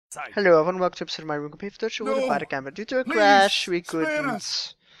Hello everyone, welcome to episode of my Rhûn with a fighter camera. Due to a crash, we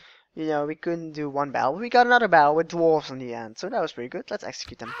couldn't, we couldn't do one battle. We got another battle with dwarves in the end, so that was pretty good. Let's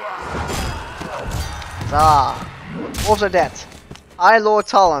execute them. Dwarves are dead. I, Lord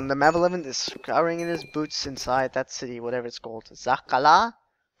Talon, the Malevolent, is cowering in his boots inside that city, whatever it's called. Zakala?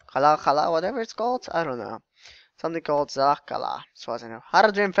 Kala, whatever it's called? I don't know. Something called Zakala, as far as I know.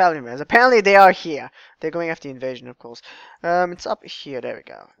 Haradrim family members. Apparently they are here. They're going after the invasion, of course. It's up here. There we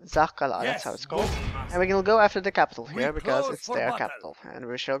go. Zakala, that's how it's called. And we can go after the capital here because it's their capital, and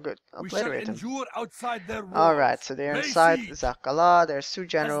we shall go obliterate them. Alright, so they're inside Zakala. There's two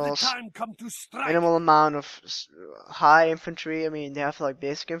generals. Minimal amount of high infantry. I mean, they have like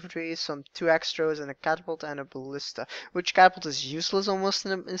basic infantry, some two extras, and a catapult and a ballista. Which catapult is useless almost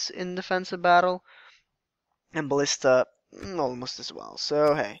in defensive battle. And ballista almost as well.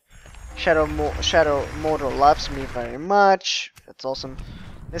 So hey, Shadow Mortar loves me very much. That's awesome.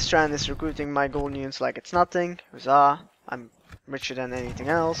 This strand is recruiting my gold units like it's nothing. Huzzah! I'm richer than anything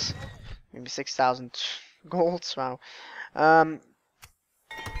else. Maybe 6,000 golds. Wow.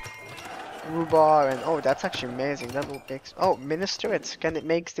 Rhubarb and oh, that's actually amazing. That will make minister it. Can it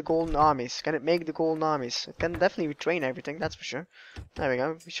make the golden armies? Can it make the golden armies? It can definitely retrain everything. That's for sure. There we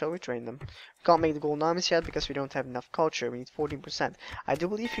go. We shall retrain them. We can't make the golden armies yet because we don't have enough culture. We need 14%. I do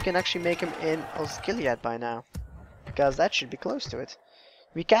believe we can actually make them in Osgiliath by now, because that should be close to it.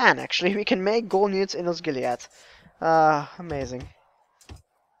 We can actually. We can make gold units in Osgiliath. Amazing.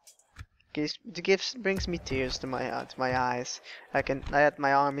 The gift brings me tears to my eyes.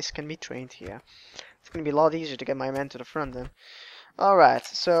 My armies can be trained here. It's gonna be a lot easier to get my men to the front then. All right.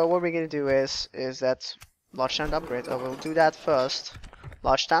 So what we're gonna do is that Lodge Town upgrade. Oh, we'll do that first.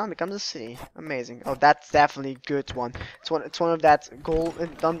 Lodge Town becomes a city. Amazing. Oh, that's definitely a good one. It's one of that gold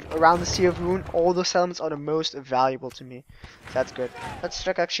done around the Sea of Rhûn. All those settlements are the most valuable to me. So that's good. Let's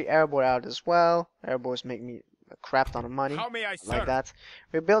check actually Airborne out as well. Airbornes make me a crap ton of money like that.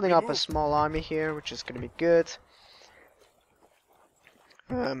 We're building up a small army here, which is gonna be good.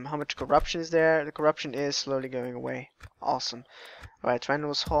 How much corruption is there? The corruption is slowly going away. Awesome. Alright,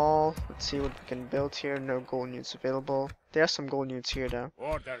 Randall's Hall. Let's see what we can build here. No gold units available. There are some gold units here though.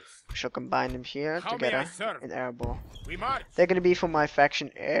 We shall combine them here together in Airball. They're gonna be for my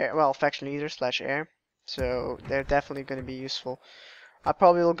faction faction leader / heir. So they're definitely gonna be useful. I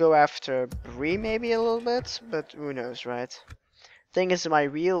probably will go after Bree maybe a little bit, but who knows, right? Thing is, my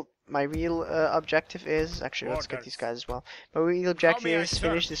real objective is actually let's get these guys as well. My real objective is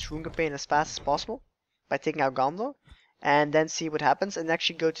finish this Rhûn campaign as fast as possible by taking out Gondor, and then see what happens, and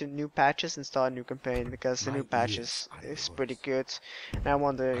actually go to new patches and start a new campaign because the new patches is pretty good, and I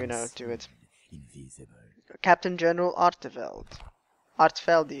want to do it. Captain General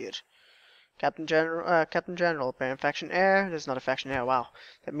Artveldir. Captain General, apparent faction heir. There's not a faction heir. Wow,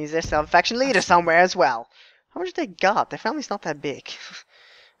 that means there's a faction leader somewhere as well. How much they got? Their family's not that big.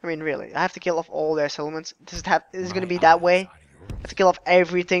 I mean, really, I have to kill off all their settlements. Is it gonna be that way? I have to kill off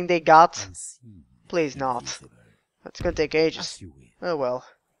everything they got? Please not. That's gonna take ages. Oh well.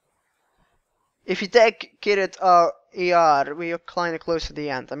 If you take Kirit ER, we are kinda close to the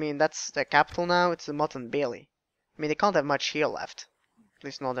end. I mean, that's their capital now. It's the Mutton Bailey. I mean, they can't have much here left. At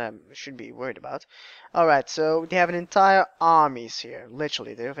least not that we should be worried about. Alright, so they have an entire armies here.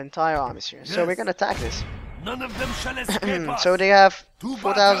 Literally, they have entire armies here. So we're gonna attack this. None of them shall escape us. So they have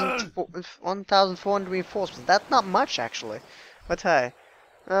 1,400 reinforcements. That's not much actually. But hey.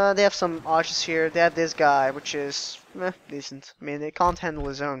 They have some archers here. They have this guy, which is decent. I mean, they can't handle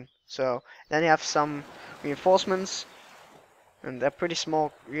his own. So then they have some reinforcements. And they're pretty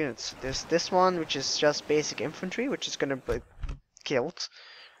small units. There's this one, which is just basic infantry, which is gonna be killed.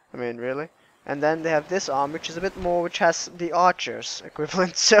 I mean, really. And then they have this arm, which is a bit more, which has the archers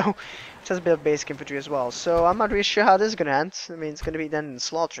equivalent, so it has a bit of basic infantry as well. So I'm not really sure how this is gonna end. I mean, it's gonna be then in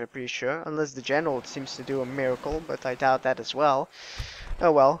slaughter, pretty sure, unless the general seems to do a miracle, but I doubt that as well.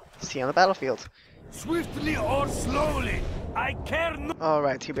 Oh well, see you on the battlefield. Swiftly or slowly, I care not.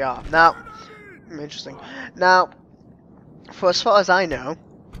 Alright, here we are. Now, interesting. Now, for as far as I know,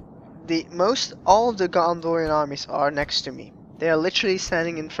 all of the Gondorian armies are next to me. They are literally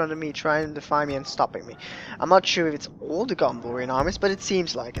standing in front of me, trying to defy me and stopping me. I'm not sure if it's all the Gondorian armies, but it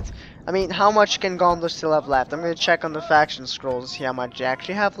seems like it. I mean, how much can Gondor still have left? I'm going to check on the faction scrolls to see how much they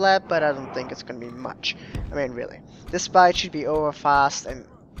actually have left, but I don't think it's going to be much. I mean, really. This fight should be over fast and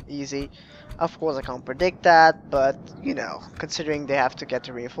easy. Of course, I can't predict that, but, considering they have to get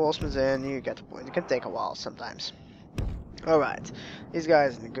the reinforcements in, you get the point. It can take a while sometimes. Alright, these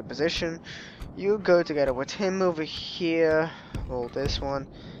guys in a good position. You go together with him over here, hold this one,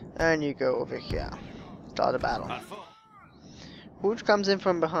 and you go over here. Start the battle. Who comes in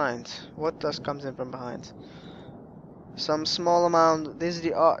from behind? What does comes in from behind? Some small amount. These are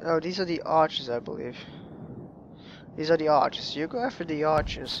the no, these are the archers, I believe. These are the archers. You go after the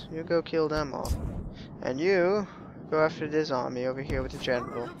archers. You go kill them all. And you go after this army over here with the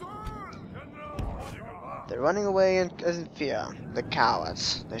general. They're running away in fear. The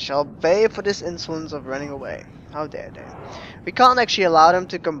cowards. They shall pay for this insolence of running away. How dare they? We can't actually allow them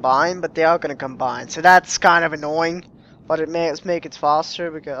to combine, but they are gonna combine. So that's kind of annoying. But it makes it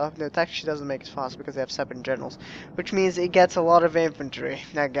faster because no, it actually doesn't make it faster because they have separate generals, which means he gets a lot of infantry.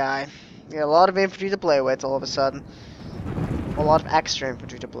 That guy, he got a lot of infantry to play with all of a sudden. A lot of extra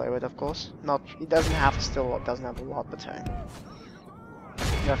infantry to play with, of course. Not he doesn't have a lot, but hey,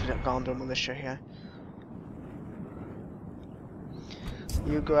 you have the Gondor militia here.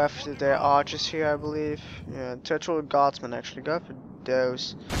 You go after their archers here, I believe. Yeah, territorial guardsmen actually go after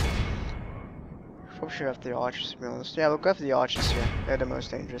those. Probably should have the archers, to be honest. Yeah, we'll go for the archers here. They're the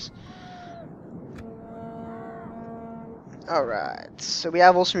most dangerous. Alright, so we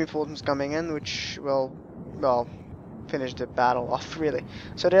have also reinforcements coming in, which will, well, finish the battle off, really.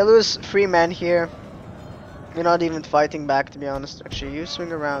 So they lose 3 men here. You're not even fighting back, to be honest. Actually, you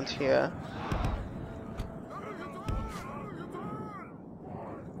swing around here.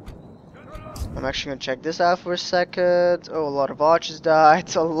 I'm actually gonna check this out for a second. Oh, a lot of archers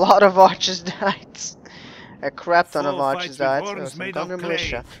died. A lot of archers died. A crap ton of archers died. Oh, some Gondor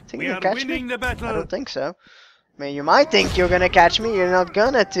militia. Think you can catch me? I don't think so. I mean, you might think you're gonna catch me. You're not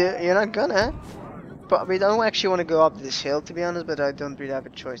gonna. You're not gonna. But we don't actually want to go up this hill, to be honest. But I don't really have a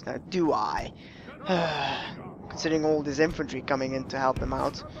choice now, do I? Considering all this infantry coming in to help him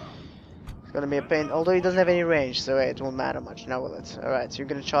out. It's gonna be a pain, although he doesn't have any range, so it won't matter much now, will it? Alright, so you're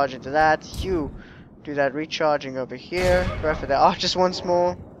gonna charge into that. You do that recharging over here. Go after the archers once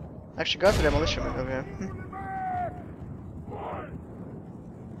more. Actually, go after the militiamen over here.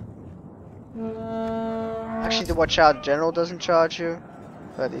 Actually, to watch out, General doesn't charge you,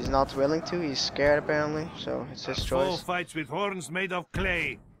 but he's not willing to. He's scared apparently, so it's his choice. 4 fights with horns made of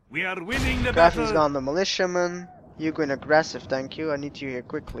clay. We are winning the Grafton's battle. gone the militiamen. You going aggressive, thank you. I need you here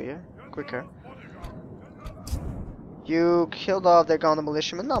quickly, yeah? Quicker. You killed off their Gondor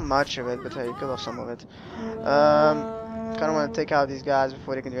militiamen, not much of it, but hey, you killed off some of it. Kind of want to take out these guys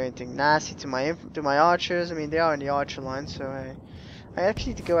before they can do anything nasty to my archers. I mean, they are in the archer line, so hey, I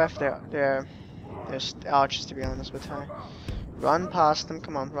actually need to go after their archers, to be honest. But hey, run past them.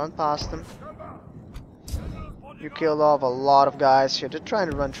 Come on, run past them. You killed off a lot of guys here. They're trying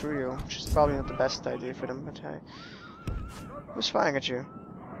to run through you, which is probably not the best idea for them. But hey, who's firing at you?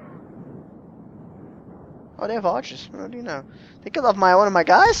 Oh, they have archers. What do you know? They killed off one of my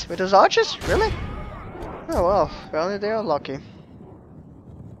guys with those archers? Really? Oh well, apparently they are lucky.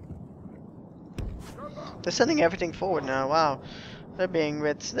 They're sending everything forward now. Wow, they're being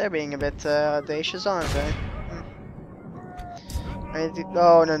a bit audacious, aren't they?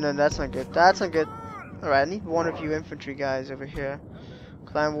 Oh no, that's not good. That's not good. All right, I need one of you infantry guys over here.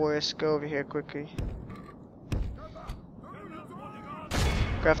 Clan warriors, go over here quickly.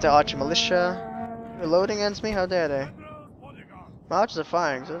 Grab the archer militia. Reloading against me? How dare they? My archers are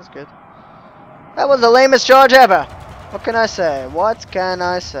firing, so that's good. That was the lamest charge ever! What can I say? What can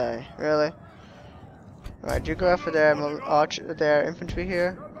I say? Really? Alright, you go after their infantry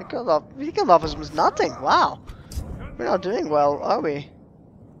here. We killed off was nothing. Wow. We're not doing well, are we?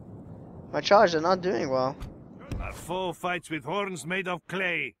 My charges are not doing well. Our 4 fights with horns made of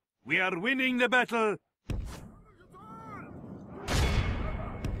clay. We are winning the battle.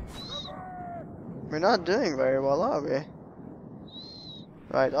 We're not doing very well, are we?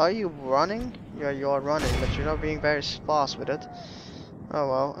 Right, are you running? Yeah, you are running, but you're not being very fast with it. Oh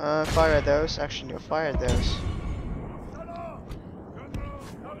well, fire at those. Actually, no, fire at those.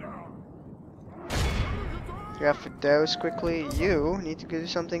 You have to those quickly. You need to do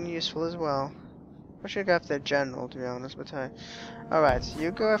something useful as well. I should go after the general, to be honest, but hey. Alright, so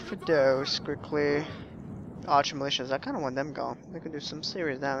you go after those quickly. Archer militias, I kind of want them gone. They can do some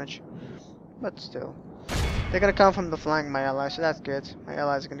serious damage. But still. They're gonna come from the flank, my allies, so that's good. My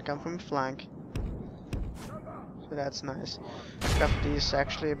allies are gonna come from the flank. So that's nice. Cut these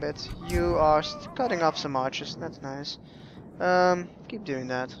actually a bit. You are cutting off some archers, that's nice. Keep doing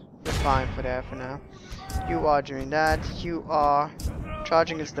that. You're fine for there for now. You are doing that. You are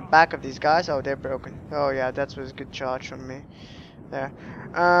charging into the back of these guys. Oh, they're broken. Oh yeah, that was a good charge from me. There.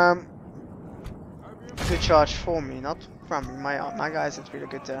 Good charge for me, not from me. My guys did really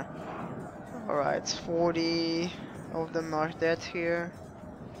good there. Alright, 40 of them are dead here.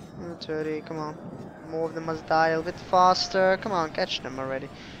 30, come on. More of them must die a little bit faster. Come on, catch them already.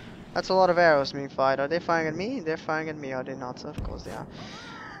 That's a lot of arrows being fired. Are they firing at me? They're firing at me, are they not? Of course they are.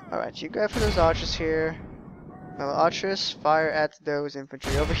 Alright, you go for those archers here. No, archers, fire at those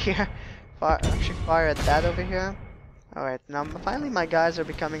infantry over here. Actually, fire at that over here. Alright, now finally my guys are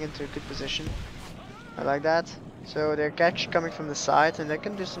becoming into a good position. I like that. So they're actually coming from the side and they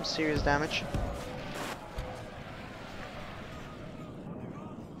can do some serious damage.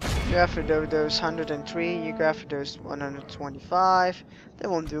 You go after those 103, you go after those 125. They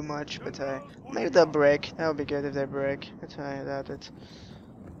won't do much, but maybe they'll break. That would be good if they break. I tell you that it.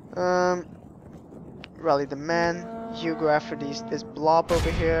 Rally the men. You go after this blob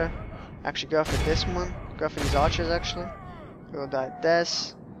over here. Actually, go after this one. Go after these archers. Actually, go die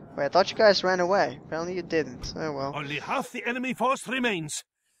this. Wait, I thought you guys ran away. Apparently you didn't. Oh well. Only half the enemy force remains.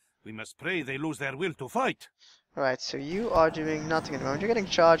 We must pray they lose their will to fight. Alright, so you are doing nothing at the moment. You're getting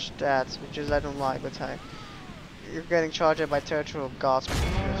charged at, which is I don't like, but hey. You're getting charged at by territorial guardsmen.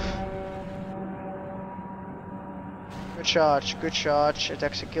 Good charge, good charge. It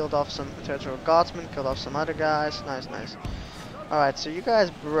actually killed off some territorial guardsmen, killed off some other guys. Nice, nice. Alright, so you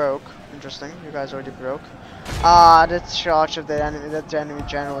guys broke. Interesting, you guys already broke. The charge of the enemy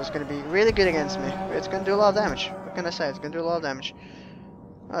general is going to be really good against me. It's going to do a lot of damage. What can I say? It's going to do a lot of damage.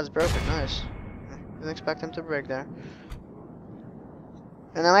 Oh, it's broken, nice. Didn't expect him to break there.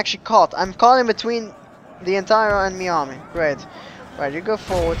 And I'm actually caught. I'm caught in between the entire enemy army. Great. Right, you go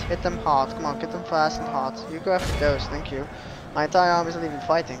forward, hit them hard. Come on, get them fast and hard. You go after those, thank you. My entire army isn't even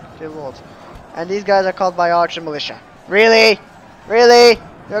fighting. Dear lord. And these guys are caught by archer militia. Really? Really?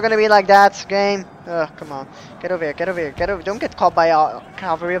 You're gonna be like that, game? Ugh, come on. Get over here, get over here, get over. Don't get caught by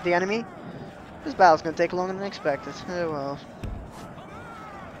cavalry of the enemy. This battle's gonna take longer than expected. Oh well.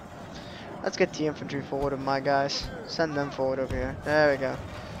 Let's get the infantry forward of my guys. Send them forward over here. There we go.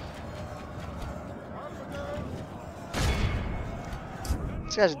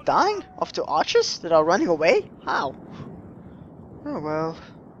 These guys are dying? Off to archers that are running away? How? Oh well.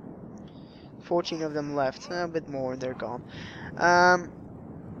 14 of them left. A bit more and they're gone.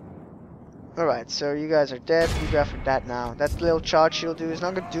 Alright, so you guys are dead. You go after that now. That little charge she'll do is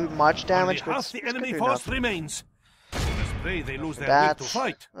not going to do much damage, but half the enemy force remains. Pray they lose their will to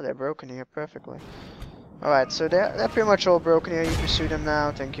fight. Oh, they're broken here perfectly. Alright, so they're pretty much all broken here. You pursue them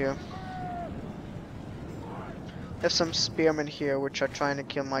now, thank you. There's some spearmen here which are trying to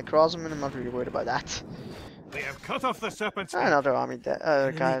kill my crossmen. I'm not really worried about that. They have cut off the serpent's Another army dead.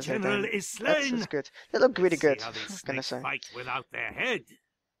 Other guys are general dead. is slain. That's good. They look really good. What Can I say? Fight without their head.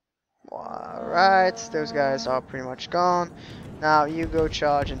 Alright, those guys are pretty much gone. Now you go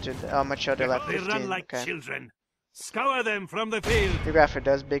charge into the, how much are they left? They 15. run like Okay. children. Scour them from the field. You go after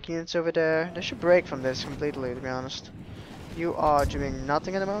those big units over there. They should break from this completely, to be honest. You are doing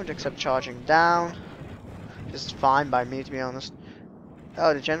nothing at the moment except charging down. Just fine by me, to be honest.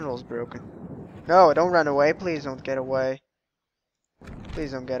 Oh, the general's broken. No, don't run away. Please don't get away.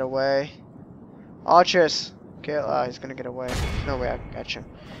 Please don't get away. Archers! Kill. Ah, he's gonna get away. There's no way I can catch him.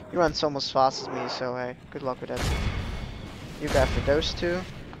 He runs almost as fast as me, so hey, good luck with that. You go after those two.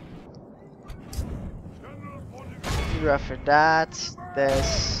 You go after that.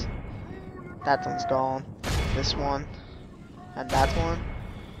 This. That one's gone. This one. And that one.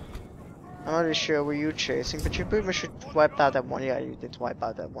 I'm not really sure where you're chasing, but you pretty much should wipe out that one. Yeah, you did wipe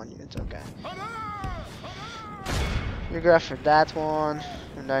out that one unit, okay. You go after that one,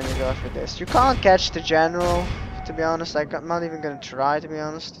 and then you go after this. You can't catch the general, to be honest. I'm not even gonna try, to be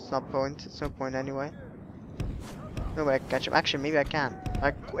honest. It's no point. It's no point anyway. No way I can catch him. Actually, maybe I can.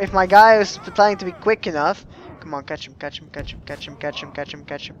 Like, if my guy is planning to be quick enough. Come on, catch him, catch him, catch him, catch him, catch him, catch him,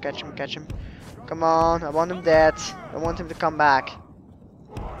 catch him, catch him, catch him. Come on, I want him dead. I want him to come back.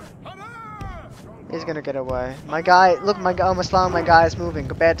 He's gonna get away. My guy, look, my guy, almost how my guy is moving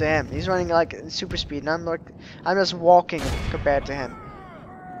compared to him. He's running like super speed, and I'm just walking compared to him.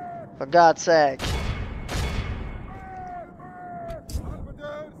 For God's sake.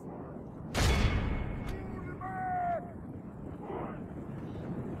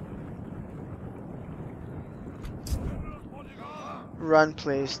 Run,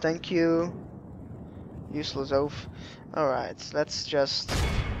 please. Thank you. Useless oaf. Alright, let's just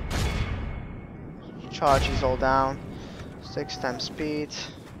charge these all down. 6 times speed.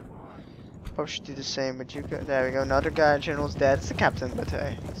 Probably should do the same, but you go. There we go. Another guy, general's dead. It's the captain, but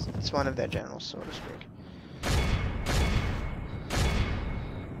hey, it's one of their generals, so to speak.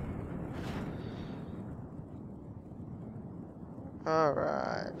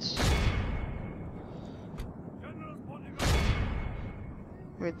 Alright.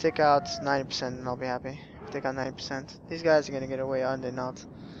 Let me take out 90% and I'll be happy. Take out 90%. These guys are gonna get away, aren't they not?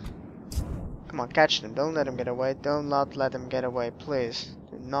 Come on, catch them. Don't let them get away. Don't not let them get away, please.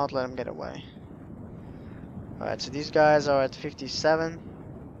 Do not let him get away. Alright, so these guys are at 57.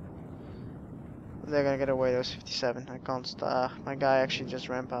 They're gonna get away, those 57. I can't stop. My guy actually just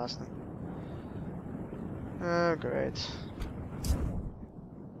ran past them. Oh, great.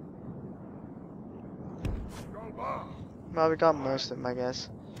 Well, we got most of them, I guess.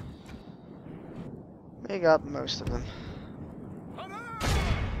 We got most of them.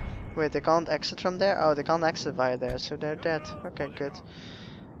 Wait, they can't exit from there? Oh, they can't exit via there, so they're dead. Okay, good.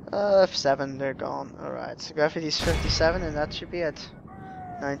 7, they're gone. Alright, so gravity is 57, and that should be it.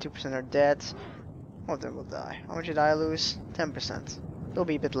 92% are dead. All of them will die. How much did I lose? 10%. It'll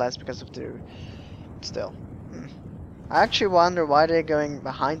be a bit less because of the... Still. I actually wonder why they're going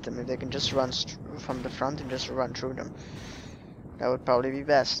behind them if they can just run from the front and just run through them. That would probably be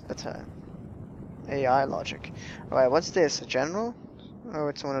best, but AI logic. Alright, what's this? A general? Oh,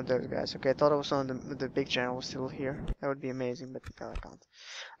 it's one of those guys. Okay, I thought it was one of the big generals still here. That would be amazing, but no, I can't.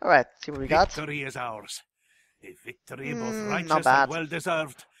 Alright, see what we got. Victory is ours. A victory both not righteous bad. and well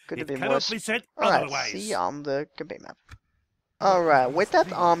deserved. Could have It been cannot worse. be said Alright, otherwise. see you on the campaign map. Alright, with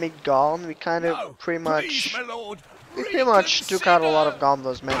that army gone, we kind of pretty much took out a lot of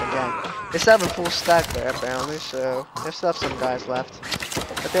Gondor's men again. They still have a full stack there apparently, so they still have some guys left.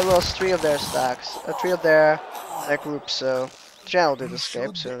 But they lost 3 of their stacks, 3 of their groups, so the general did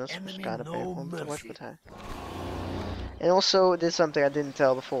escape, so that's kind of painful to watch, but hey. And also, this is something I didn't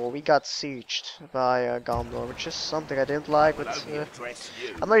tell before, we got sieged by Gondor, which is something I didn't like, but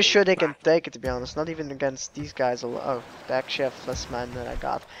I'm not sure they can take it, to be honest, not even against these guys alone. Oh, they actually have less men than I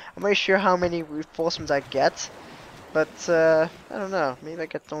got. I'm not sure how many reinforcements I get, but I don't know, maybe I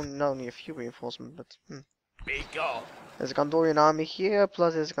get only a few reinforcements, but There's a Gondorian army here,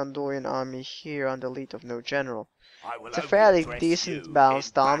 plus there's a Gondorian army here on the lead of no general. It's a fairly decent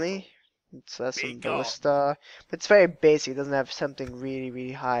balanced army. It has some ballista, but it's very basic. It doesn't have something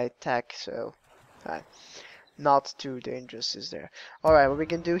really high tech, so not too dangerous, is there? Alright, what we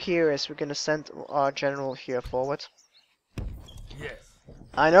can do here is we're gonna send our general here forward. Yes.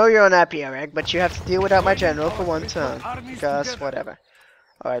 I know you're unhappy, Eric, but you have to deal without my general for one turn, because whatever.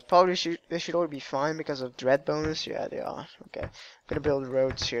 Alright, probably they should all be fine because of dread bonus. Yeah, they are. Okay, gonna build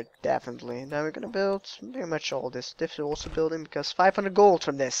roads here, definitely. Now we're gonna build pretty much all this. This is also building because 500 gold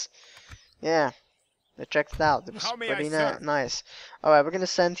from this. Yeah, I checked it out. It was pretty nice. Alright, we're gonna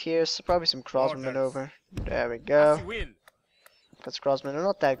send here probably some crossmen over. There we go. Because crossmen are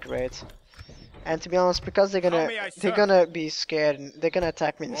not that great. And to be honest, because they're gonna be scared and they're gonna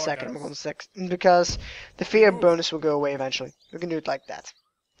attack me in a second. I'm gonna because the fear bonus will go away eventually. We can do it like that.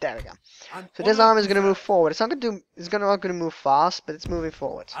 There we go. So this army is gonna move forward. It's not gonna move fast, but it's moving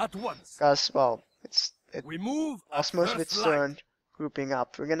forward. At once. Because well, We move lost most of its turn grouping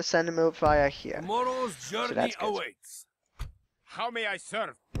up. We're gonna send them over via here. Tomorrow's journey good. awaits. How may I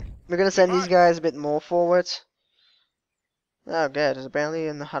serve? We're gonna send these guys a bit more forward. Oh good, there's apparently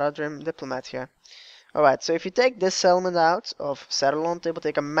an Haradrim diplomat here. Alright, so if you take this settlement out of Settlon,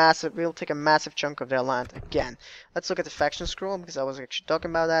 we'll take a massive chunk of their land again. Let's look at the faction scroll, because I was actually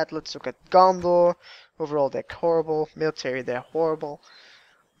talking about that. Let's look at Gondor. Overall, they're horrible. Military, they're horrible.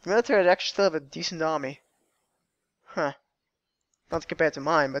 The military, they actually still have a decent army. Huh. Not compared to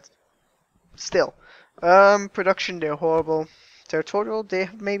mine, but still. Production, they're horrible. Territorial, they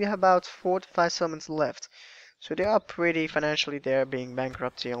maybe have about 4 to 5 settlements left. So they are pretty financially, they're being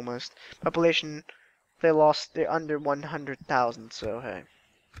bankruptcy almost. Population, they're under 100,000, so hey.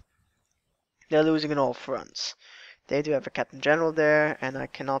 They're losing on all fronts. They do have a Captain General there, and I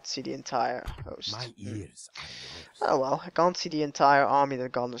cannot see the entire host. My ears are yours. Oh well, I can't see the entire army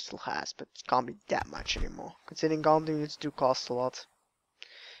that Gondor still has, but it can't be that much anymore. Considering Gondor units do cost a lot.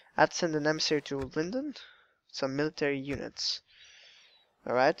 I'd send an emissary to Linden. Some military units.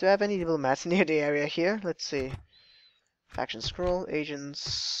 Alright, do I have any diplomats near the area here? Let's see. Faction scroll,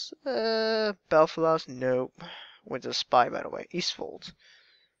 agents, Belfalas, nope. With a spy, by the way. Eastfold.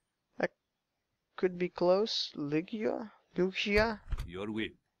 That could be close. Lugia? Your will.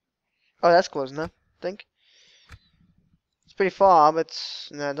 Oh, that's close enough, I think. It's pretty far, but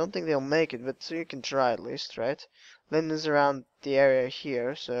no, I don't think they'll make it, but you can try at least, right? Linden's around the area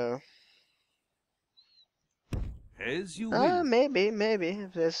here, so... As you will. Maybe.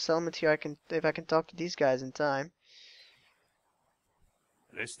 If there's a settlement here, if I can talk to these guys in time.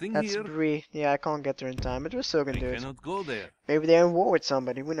 Resting That's here. Bree. Yeah, I can't get there in time, but we're still gonna do it. Cannot go there. Maybe they're in war with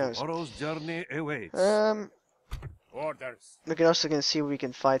somebody, who knows? Tomorrow's journey awaits. Orders. We can also gonna see what we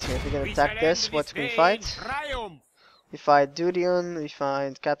can fight here. If we're gonna attack this, what can we fight? Triumph. We fight Dudion, we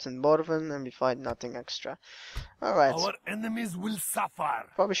fight Captain Borvan, and we fight nothing extra. Alright. Our enemies will suffer.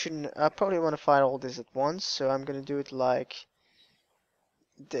 I probably want to fight all this at once, so I'm gonna do it like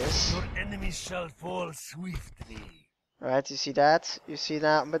this. Your enemies shall fall swiftly. Right, you see that? You see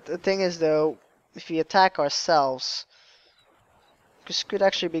that? But the thing is though, if we attack ourselves, this could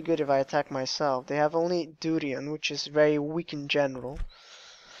actually be good if I attack myself. They have only Durian, which is very weak in general.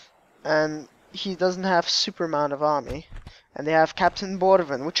 And he doesn't have super amount of army. And they have Captain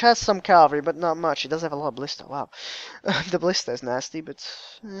Borven, which has some cavalry, but not much. He does have a lot of ballista. Wow. The ballista is nasty, but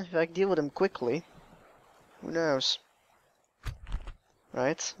if I can deal with him quickly, who knows?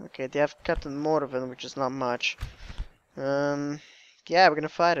 Right? Okay, they have Captain Morven, which is not much. Yeah, we're gonna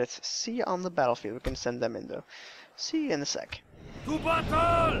fight it. See you on the battlefield. We can send them in though. See you in a sec. To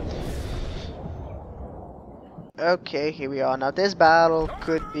battle! Okay, here we are. Now this battle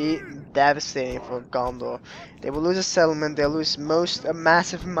could be devastating for Gondor. They will lose a settlement, they'll lose a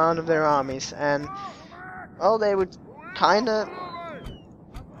massive amount of their armies, and well, they would kinda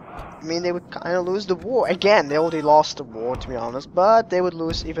lose the war. Again, they already lost the war, to be honest, but they would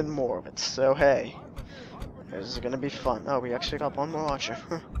lose even more of it. So hey, this is gonna be fun. Oh, we actually got one more archer.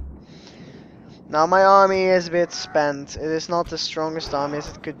 Now my army is a bit spent. It is not the strongest army as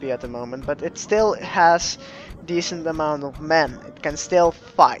it could be at the moment, but it still has decent amount of men. It can still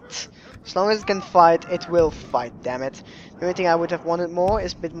fight. As long as it can fight, it will fight, damn it. The only thing I would have wanted more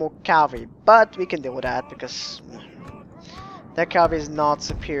is a bit more cavalry, but we can deal with that because their cavalry is not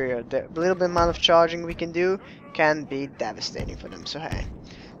superior. The little bit amount of charging we can do can be devastating for them, so hey.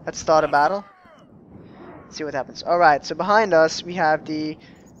 Let's start a battle. See what happens. Alright, so behind us we have the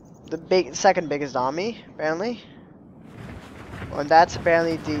second biggest army, apparently. And that's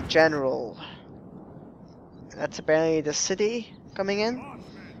apparently the general. That's apparently the city coming in.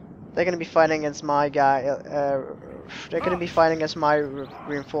 They're gonna be fighting against my guy. They're gonna be fighting against my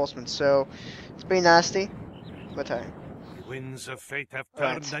reinforcements. So it's pretty nasty. But hey. The winds of fate have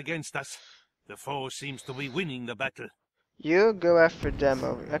turned against us. The foe seems to be winning the battle. You go after them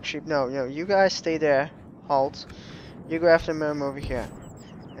over. Actually, no. You guys stay there. Halt. You go after them over here.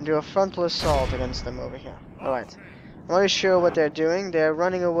 And do a frontal assault against them over here. Alright. I'm not really sure what they're doing. They're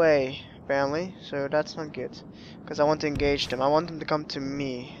running away, apparently. So that's not good. Because I want to engage them. I want them to come to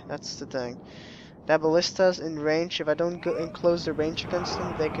me. That's the thing. That ballista's in range. If I don't go and close the range against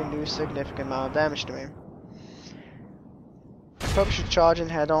them, they can do a significant amount of damage to me. Probably should charge in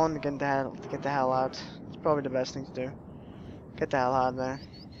head on to get the hell out. It's probably the best thing to do. Get the hell out of there.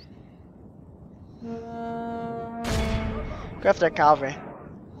 Go after that cavalry.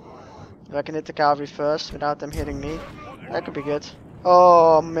 If I can hit the cavalry first without them hitting me, that could be good.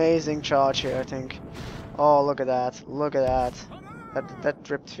 Oh, amazing charge here, I think. Oh, look at that. Look at that. That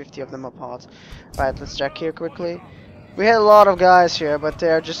ripped 50 of them apart. Right, let's check here quickly. We had a lot of guys here, but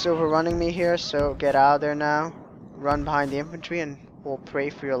they're just overrunning me here, so get out of there now. Run behind the infantry and or pray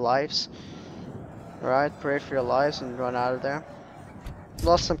for your lives. Alright, pray for your lives and run out of there.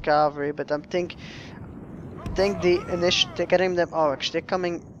 Lost some cavalry, but I think they're getting them. Oh, actually, they're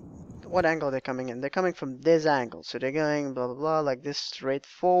coming. What angle are they coming in? They're coming from this angle, so they're going blah blah blah like this straight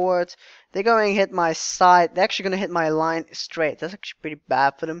forward. They're going to hit my side. They're actually going to hit my line straight. That's actually pretty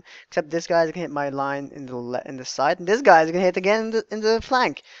bad for them. Except this guy's gonna hit my line in the side, and this guy's gonna hit again in the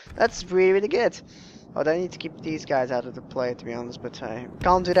flank. That's really good. Oh, I need to keep these guys out of the play, to be honest. But I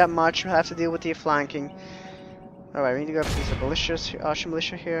can't do that much. We'll have to deal with the flanking. All right, we need to go for these militias, archer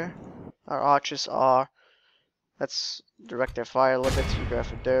militia here. Our archers are. Let's direct their fire a little bit. You go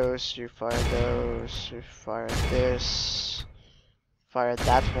after those, you fire those, you fire this, fire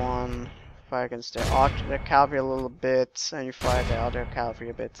that one, fire against their cavalry a little bit, and you fire the other cavalry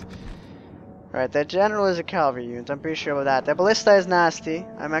a bit. Right, their general is a cavalry unit, I'm pretty sure about that. Their ballista is nasty.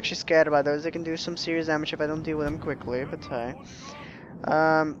 I'm actually scared about those. They can do some serious damage if I don't deal with them quickly, but hey.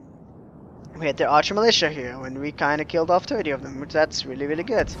 We had their archer militia here, and we kinda killed off 30 of them, which that's really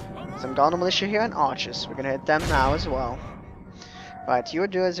good. Some Gondor militia here and archers. We're gonna hit them now as well. Right, your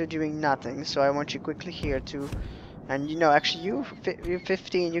dudes are doing nothing, so I want you quickly here to... And you know, actually you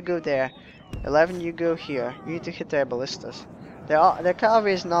 15, you go there. 11, you go here. You need to hit their ballistas. Their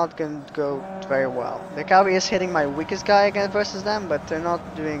cavalry is not gonna go very well. Their cavalry is hitting my weakest guy again versus them, but they're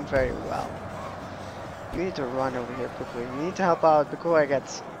not doing very well. You need to run over here quickly. You need to help out before I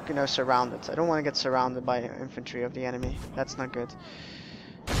get, you know, surrounded. I don't want to get surrounded by infantry of the enemy. That's not good.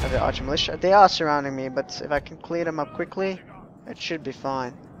 The archer militia, they are surrounding me, but if I can clear them up quickly, it should be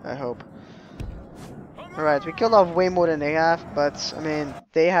fine. I hope. Alright, we killed off way more than they have, but I mean,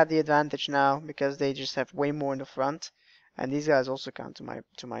 they have the advantage now because they just have way more in the front, and these guys also count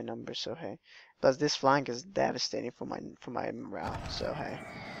to my numbers. So hey, plus this flank is devastating for my morale. So hey.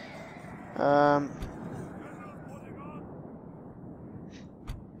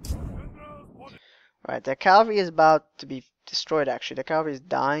 Right, their cavalry is about to destroyed actually. The cavalry is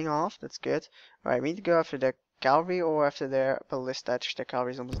dying off. That's good. Alright, we need to go after the cavalry or after their ballista. Actually, their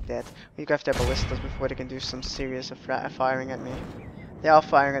cavalry is almost dead. We need to go after their ballistas before they can do some serious firing at me. They are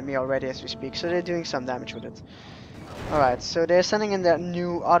firing at me already as we speak, so they're doing some damage with it. Alright, so they're sending in their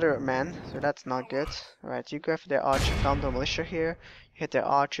new other men, so that's not good. Alright, you go after their archer, Gondor militia here. You hit their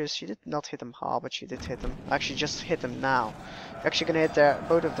archers. You did not hit them hard, but you did hit them. Actually, just hit them now. You're actually gonna hit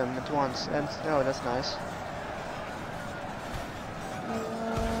both of them at once, and oh, that's nice.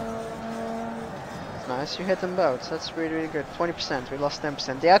 That's nice. You hit them both. That's really, really good. 20%. We lost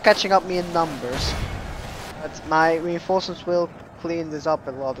 10%. They are catching up me in numbers, but my reinforcements will clean this up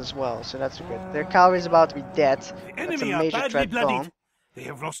a lot as well, so that's good. Their cavalry is about to be dead. That's a major threat gone. They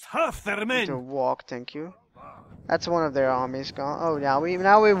have lost half their men. To walk, thank you. That's one of their armies gone. Oh, yeah,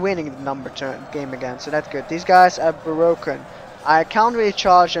 now we're winning the number game again, so that's good. These guys are broken. I can't really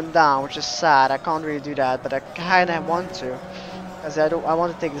charge them down, which is sad. I can't really do that, but I kinda want to, because I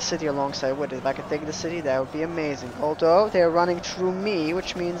want to take the city alongside with it. If I could take the city, that would be amazing. Although they're running through me,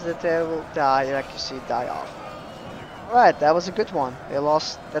 which means that they will die, like you see, die off. Alright, that was a good one. They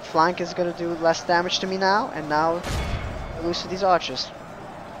lost. That flank is gonna do less damage to me now, and now I lose to these archers.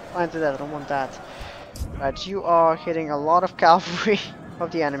 Fine to that, I don't want that. Right, you are hitting a lot of cavalry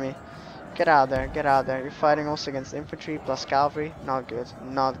of the enemy. Get out there, get out there. You're fighting also against infantry plus cavalry. Not good,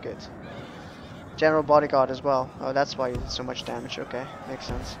 not good. General bodyguard as well. Oh, that's why you did so much damage. Okay, makes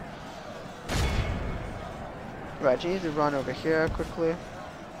sense. Right, you need to run over here quickly.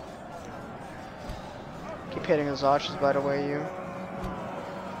 Keep hitting those archers, by the way, you.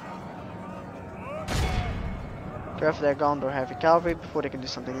 Go after their Gondor heavy cavalry before they can do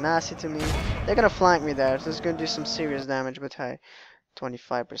something nasty to me. They're gonna flank me there, so it's gonna do some serious damage, but hey.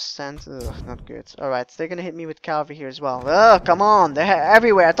 25%, ugh, not good. Alright, so they're gonna hit me with cavalry here as well. Ugh, come on, they're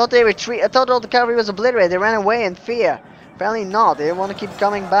everywhere. I thought they retreat. I thought all the cavalry was obliterated. They ran away in fear. Apparently not. They want to keep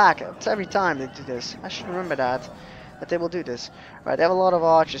coming back. It's every time they do this. I should remember that they will do this. Right, they have a lot of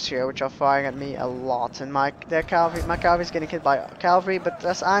archers here, which are firing at me a lot, and my cavalry is getting hit by cavalry. But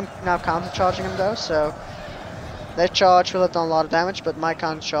I'm now counter-charging them though, so their charge will have done a lot of damage, but my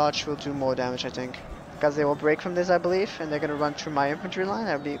counter-charge will do more damage, I think. Because they will break from this, I believe, and they're gonna run through my infantry line.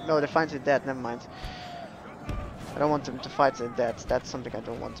 No, they're fighting to the dead. Never mind. I don't want them to fight to the dead. That's something I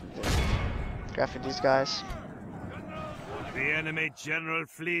don't want them to do. Go after these guys. The enemy general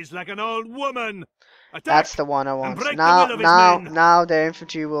flees like an old woman. Attack! That's the one I want. Now their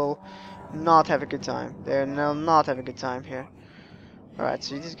infantry will not have a good time. They'll not have a good time here. Alright,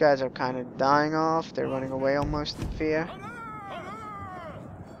 so these guys are kind of dying off. They're running away almost in fear.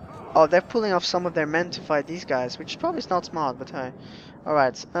 Oh, they're pulling off some of their men to fight these guys, which probably is not smart, but hey.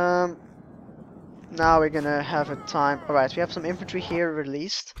 Alright, now we're gonna have a time. Alright, we have some infantry here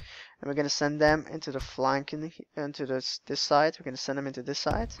released, and we're gonna send them into the flank into this side. We're gonna send them into this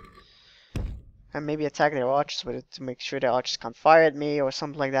side. And maybe attack their archers with it to make sure their archers can't fire at me or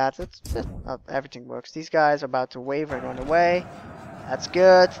something like that. Everything works. These guys are about to waver and run away. That's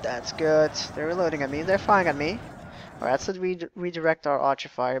good, that's good. They're reloading at me, they're firing at me. Alright, so we redirect our archer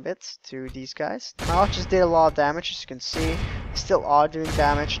fire a bit to these guys. My archers did a lot of damage, as you can see. They still are doing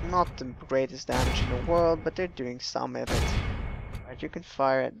damage. Not the greatest damage in the world, but they're doing some of it. Alright, you can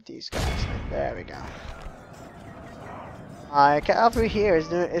fire at these guys. There we go. My cavalry here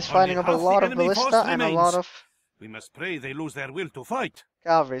is fighting up a lot of ballista and a lot of... We must pray they lose their will to fight.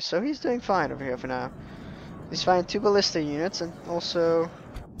 Cavalry, so he's doing fine over here for now. He's fighting 2 ballista units and also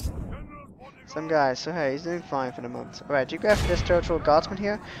some guys, so hey, he's doing fine for the moment. Alright, you go after this territorial guardsman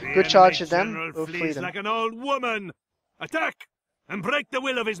here. Good charge at them. We'll flee them. Like an old woman. Attack and break the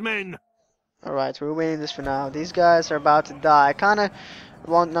will of his men. Alright, we're winning this for now. These guys are about to die. I kinda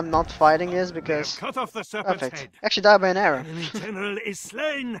want them not fighting this because cut off the serpent's perfect. head. Actually died by an arrow. Enemy general is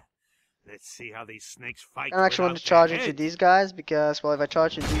slain. Let's see how these snakes fight. I don't actually want to charge into these guys because, well, if I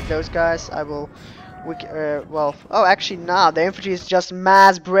charge into those guys, I will. Oh, actually, nah. The infantry is just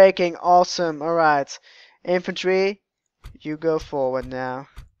mass breaking. Awesome. Alright. Infantry, you go forward now.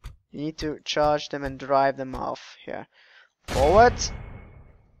 You need to charge them and drive them off here. Forward.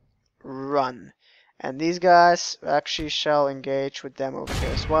 Run. And these guys actually shall engage with them over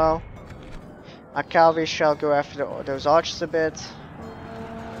here as well. Our cavalry shall go after those archers a bit.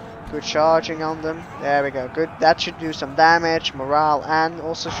 Good charging on them. There we go. Good. That should do some damage, morale, and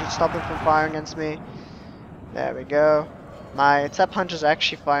also should stop them from firing against me. There we go. My Tep hunters are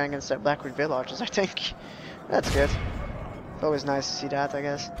actually firing against their Blackwood villagers, I think. That's good. It's always nice to see that, I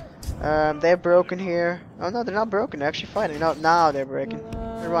guess. They're broken here. Oh no, they're not broken. They're actually fighting. No, now they're breaking.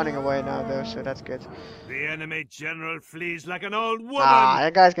 They're running away now, though, so that's good. The enemy general flees like an old woman. Ah,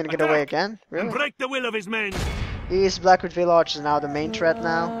 that guy's gonna get away again. Really? And break the will of his men. These Blackwood Village is now the main threat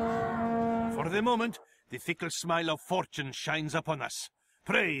now. For the moment, the fickle smile of fortune shines upon us.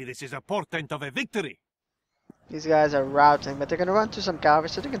 Pray, this is a portent of a victory. These guys are routing, but they're gonna run to some cavalry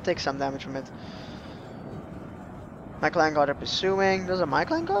so they can take some damage from it. My clan god are pursuing. Those are my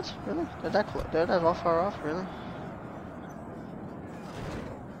clan gods? Really? They're that all far off? Really?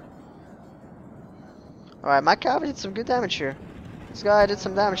 Alright, my cavalry did some good damage here. This guy did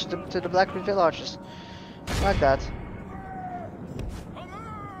some damage to the Blackwood Villages. I like that.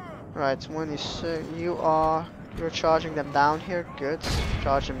 Right, when you're charging them down here. Good.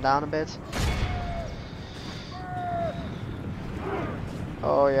 Charge them down a bit.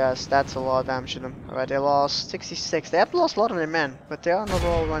 Oh yes, that's a lot of damage to them. Alright, they lost 66. They have lost a lot of their men, but they are not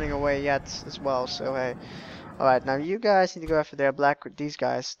all running away yet as well, so hey. Alright, now you guys need to go after their Blackwood. These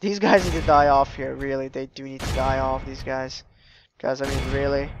guys. These guys need to die off here, really. They do need to die off, these guys. Because, I mean,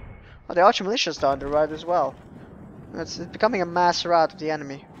 really. Oh, the Archer Militia started to ride as well. It's becoming a mass rout of the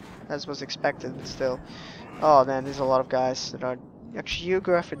enemy, as was expected, but still. Oh man, there's a lot of guys that are... Actually, you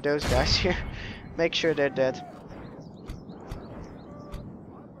go after those guys here. Make sure they're dead.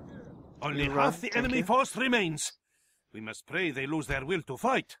 Only half the enemy force remains. We must pray they lose their will to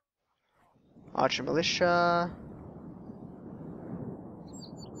fight. Archer Militia.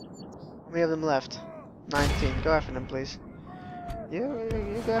 How many of them left? 19. Go after them, please.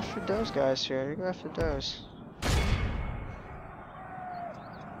 You go after those guys here. You go after those.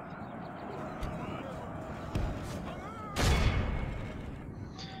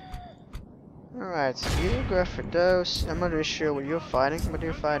 Alright, you go after those. I'm not really sure what you're fighting. What are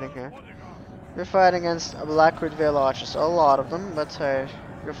you fighting here? You're fighting against Blackwood Villages. A lot of them, but hey,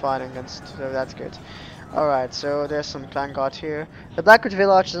 you're fighting against, so that's good. Alright, so there's some clan guard here. The Blackwood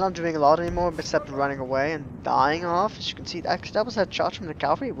Village is not doing a lot anymore, except running away and dying off. As you can see, actually, that was that charge from the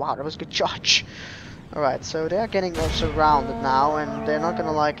cavalry. Wow, that was a good charge. Alright, so they're getting surrounded now, and they're not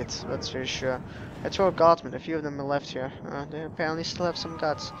gonna like it. That's for sure. It's all guardsmen. A few of them are left here. They apparently still have some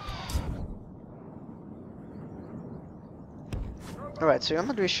guts. Alright, so I'm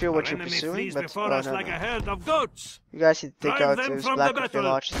not really sure what you're pursuing, but like a herd of goats. You guys need to take out Drive them those from Blackwood the battle.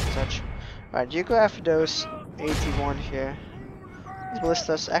 Villages and such. Alright, you go after those 81 here. These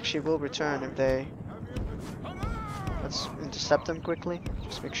ballistas actually will return if they... Let's intercept them quickly.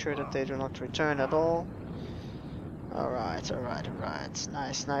 Just make sure that they do not return at all. Alright.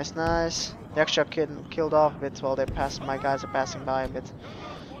 Nice. They actually are killed off a bit while they pass. My guys are passing by a bit.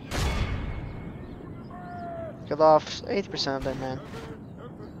 Killed off 80% of them, man.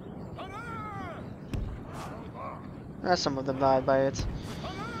 Some of them died by it.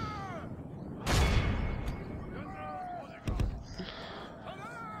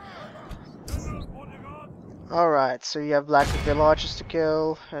 Alright, so you have Blackwood Villages to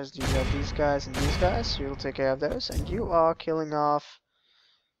kill, as you have these guys and these guys, so you'll take care of those, and you are killing off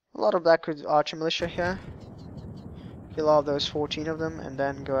a lot of Blackwood Archer Militia here. Kill all those 14 of them, and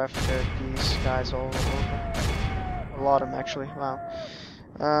then go after these guys all over. A lot of them actually, wow.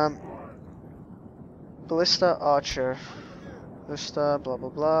 Ballista Archer. Ballista, blah blah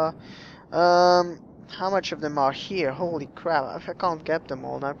blah. How much of them are here? Holy crap, I can't get them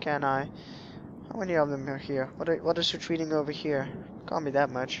all now, can I? How many of them are here? What is retreating over here? Can't be that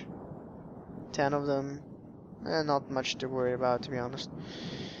much. 10 of them. Not much to worry about, to be honest.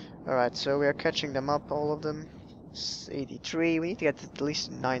 Alright, so we are catching them up, all of them. It's 83. We need to get at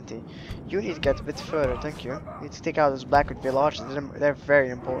least 90. You need to get a bit further, thank you. You need to take out those Blackwood Villages. They're very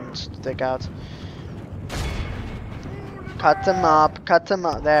important to take out. Cut them up,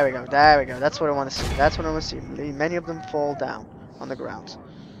 There we go. That's what I want to see. Many of them fall down on the ground.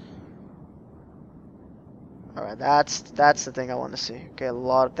 Alright, that's the thing I want to see. Okay, a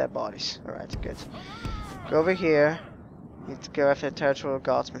lot of dead bodies. Alright, good. Go over here. Need to go after the territorial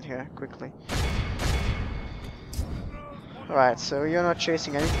guardsmen here, quickly. Alright, so you're not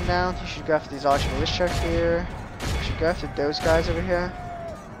chasing anything down. You should go after these Archer Militia here. You should go after those guys over here.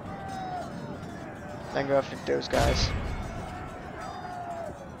 Then go after those guys.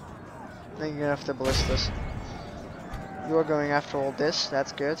 Then you go after ballistas. You are going after all this,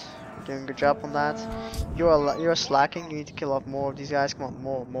 that's good. You're doing a good job on that. You're slacking, you need to kill off more of these guys. Come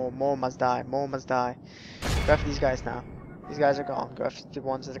on, more must die, Go after these guys now. These guys are gone. Go after the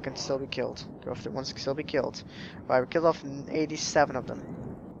ones that can still be killed. Right, we killed off 87 of them.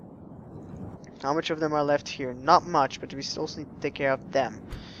 How much of them are left here? Not much, but we still need to take care of them.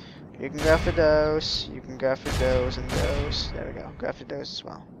 You can go after those, you can go after those and those. There we go. Go after those as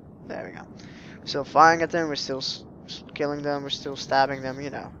well. There we go. We're still firing at them, we're still killing them, we're still stabbing them, you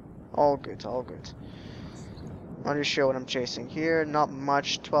know. All good. Not really sure what I'm chasing here. Not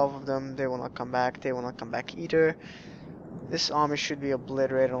much. 12 of them. They will not come back. They will not come back either. This army should be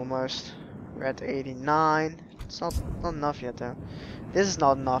obliterated almost. We're at 89. It's not enough yet though. This is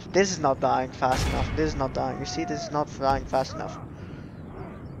not enough. This is not dying fast enough. This is not dying. You see, this is not dying fast enough.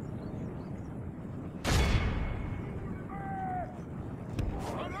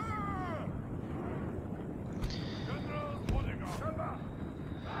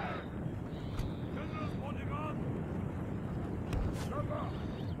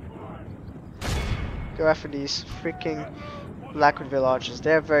 Go after these freaking Blackwood villages.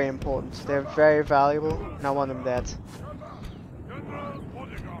 They're very important. They're very valuable, and I want them dead.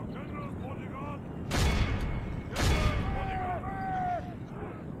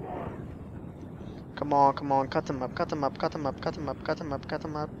 Come on, come on, cut them up, cut them up, cut them up, cut them up, cut them up, cut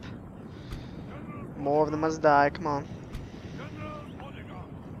them up. More of them must die, come on.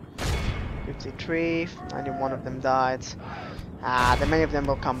 53, 91 of them died. Then many of them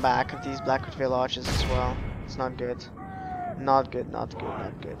will come back of these Blackwood villages as well. It's not good. Not good, not good,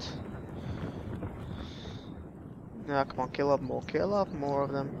 not good. Yeah, come on, kill up more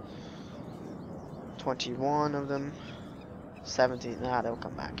of them. 21 of them. 17, they'll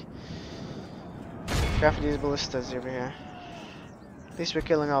come back. Go after these ballistas over here. At least we're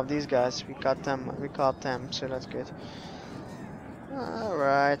killing off these guys. We caught them, so that's good.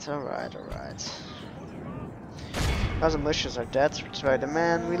 Alright, alright, alright. Those militias are dead, which is very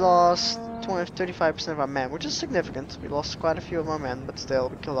demand. We lost 35% of our men, which is significant. We lost quite a few of our men, but still,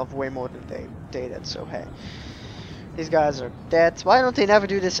 we killed off way more than they did, so hey. These guys are dead. Why don't they never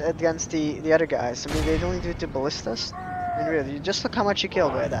do this against the other guys? I mean, they only do it to ballistas. I mean, really, just look how much you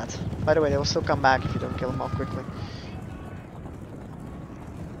killed by that. By the way, they will still come back if you don't kill them off quickly.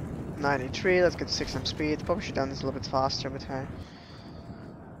 93, let's get 6 times speed. Probably should have done this a little bit faster, but hey.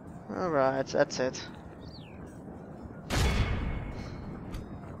 Alright, that's it.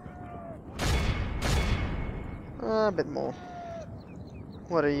 A bit more.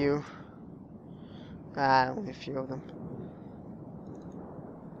 What are you? Only a few of them.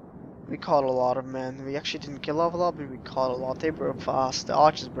 We caught a lot of men. We actually didn't kill off a lot, but we caught a lot. They broke fast. The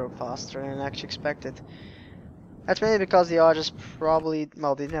archers broke faster than I actually expected. That's mainly because the archers probably,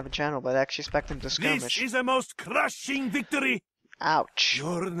 well, they didn't have a channel, but I actually expect them to skirmish. This is a most crushing victory. Ouch.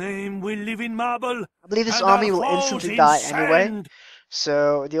 Your name will live in marble. I believe this and army our will foes instantly in die sand. anyway.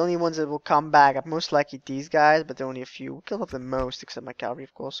 So the only ones that will come back are most likely these guys, but there are only a few. We killed off the most, except my cavalry,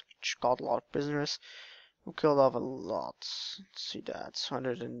 of course, which got a lot of prisoners. We killed off a lot. Let's see that.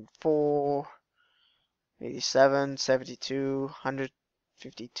 104, 87, 72,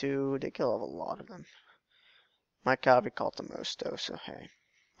 152. They killed off a lot of them. My cavalry caught the most though, so hey.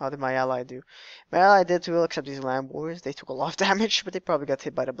 How did my ally do? My ally did too well, except these land warriors. They took a lot of damage, but they probably got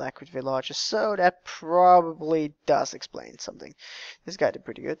hit by the Blackwood villages, so that probably does explain something. This guy did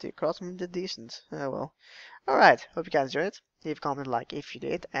pretty good. The crossman did decent. Oh well. Alright, hope you guys enjoyed it. Leave a comment, like if you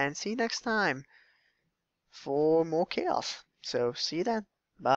did, and see you next time for more chaos. So see you then.